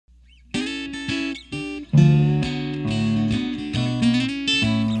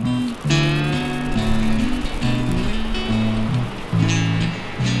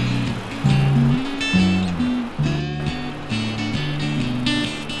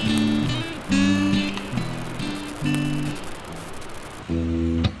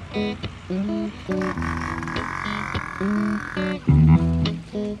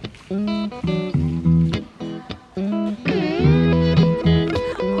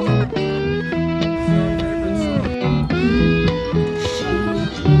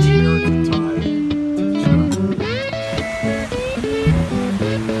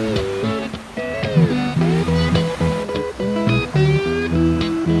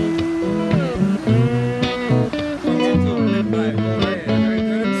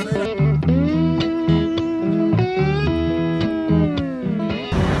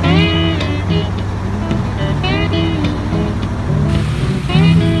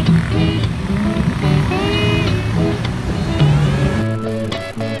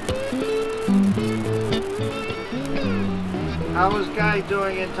Guy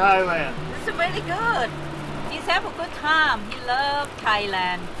doing in Thailand? It's very good. He's have a good time. He loves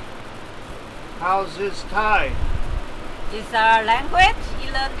Thailand. How's his Thai? His language,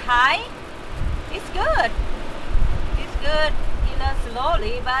 he learned Thai. It's good. It's good. He learns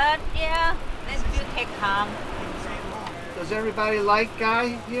slowly, but yeah, let's still take time. Does everybody like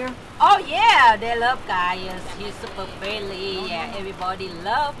Guy here? Oh yeah, they love Guy. Yes, he's super friendly. Yeah, everybody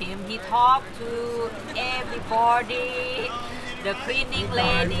love him. He talk to everybody. The cleaning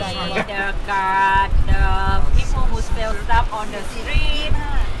lady, the guard, the people who sell stuff on the street.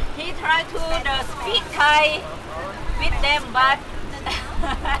 He tried to speak Thai with them, but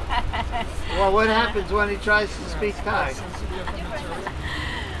Well, what happens when he tries to speak Thai?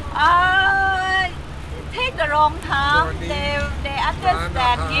 take a long time. They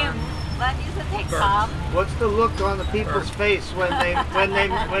understand him, but it take time. What's the look on the people's face when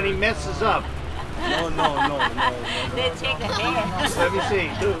he messes up? No. They take the head. Let me see.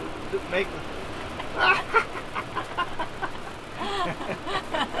 Make.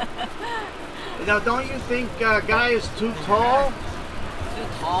 Now, don't you think Guy is too tall? Too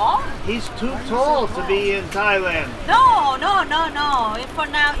tall? He's too tall to be in Thailand. No. For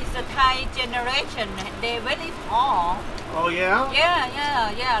now, it's a Thai generation. They're very tall. Oh yeah?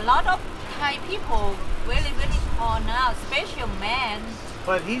 Yeah. A lot of Thai people very tall now, especially men.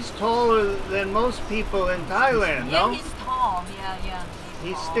 But he's taller than most people in Thailand, Yeah, no? he's tall. Yeah.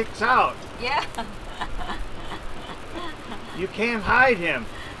 He tall. sticks out. Yeah. You can't hide him.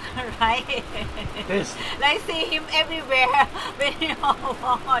 Right. This- Like see him everywhere when you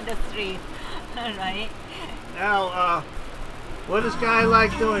walk on the street. Right. Now, what does Guy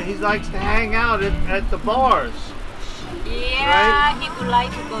like doing? He likes to hang out at the bars. Yeah, Right? he would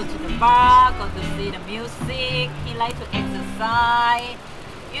like to go to the bar, go to see the music. He like to exercise.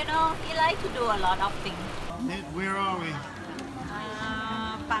 You know, he like to do a lot of things. Where are we?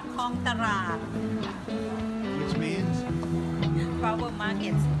 ปากคลองตลาด Which means? Flower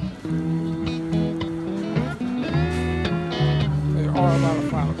Market. There are a lot of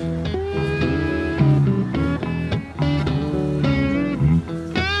flowers.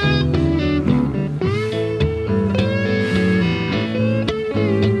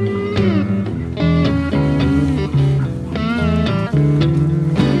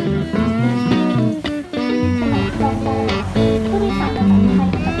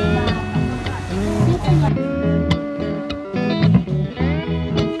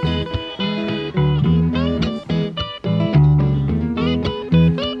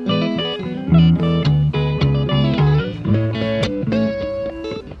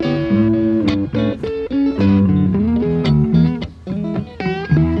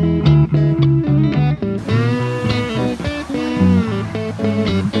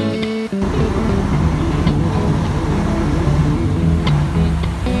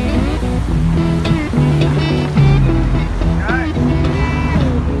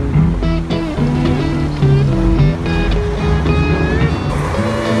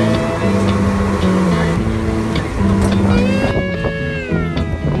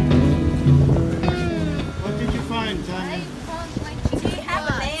 What did you find, Tanya? He have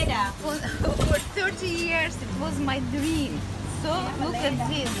a ladder. For 30 years it was my dream. So look at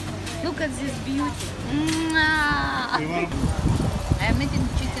this. Look at this beauty. Mwah. You want? I'm eating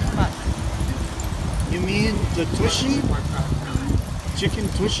chicken butt. You mean the tushy? Chicken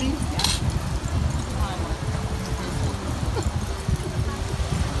tushy?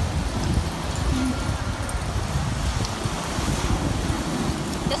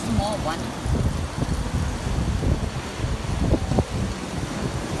 The small one.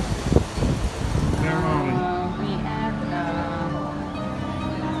 Where are We have we?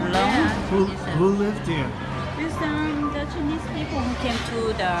 long. Who lived here? These the Chinese people who came to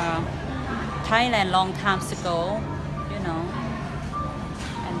the Thailand long times ago, you know,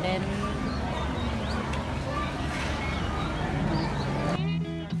 and then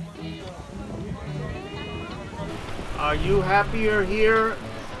Are you happier here,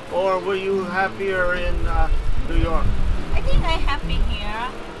 or were you happier in New York? I think I'm happy here.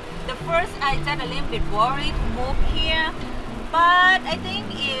 The first I got a little bit worried to move here, but I think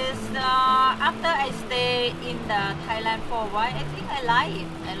is after I stay in the Thailand for a while, I think I like it.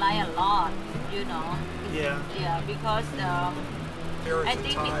 I like a lot, you know. Yeah. Because I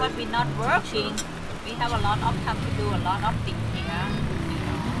think because we're not working, we have a lot of time to do a lot of things here. You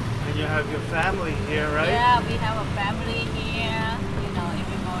know. And you have your family here, right? Yeah, we have a family here. You know,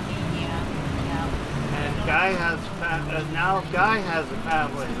 everybody here. Yeah. And Guy has now Guy has a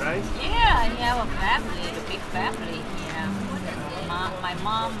family, right? Yeah, we have a family, a big family here. My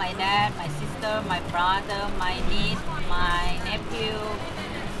mom, my dad, my sister, my brother, my niece, my nephew,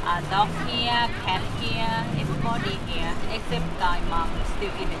 dog here, cat here, everybody here, except my mom is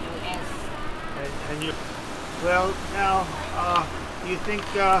still in the U.S. And you, well, now, you think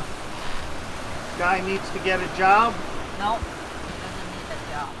Guy needs to get a job? No, he doesn't need a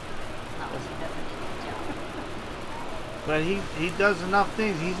job. No, he doesn't need a job. But he does enough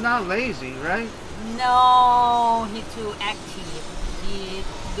things. He's not lazy, right? No, he's too active. He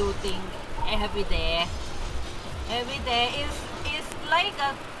do things every day. Every day is like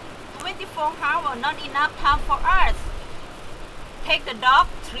a 24 hour, not enough time for us. Take the dog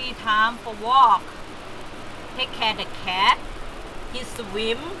 3 times for walk. Take care of the cat. He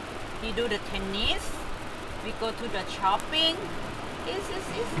swim. He do the tennis. We go to the shopping. His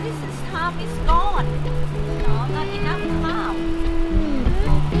time is gone. No, not enough time.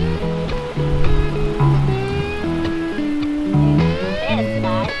 Yes,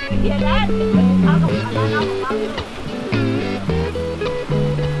 guys, you hear that? When you talk about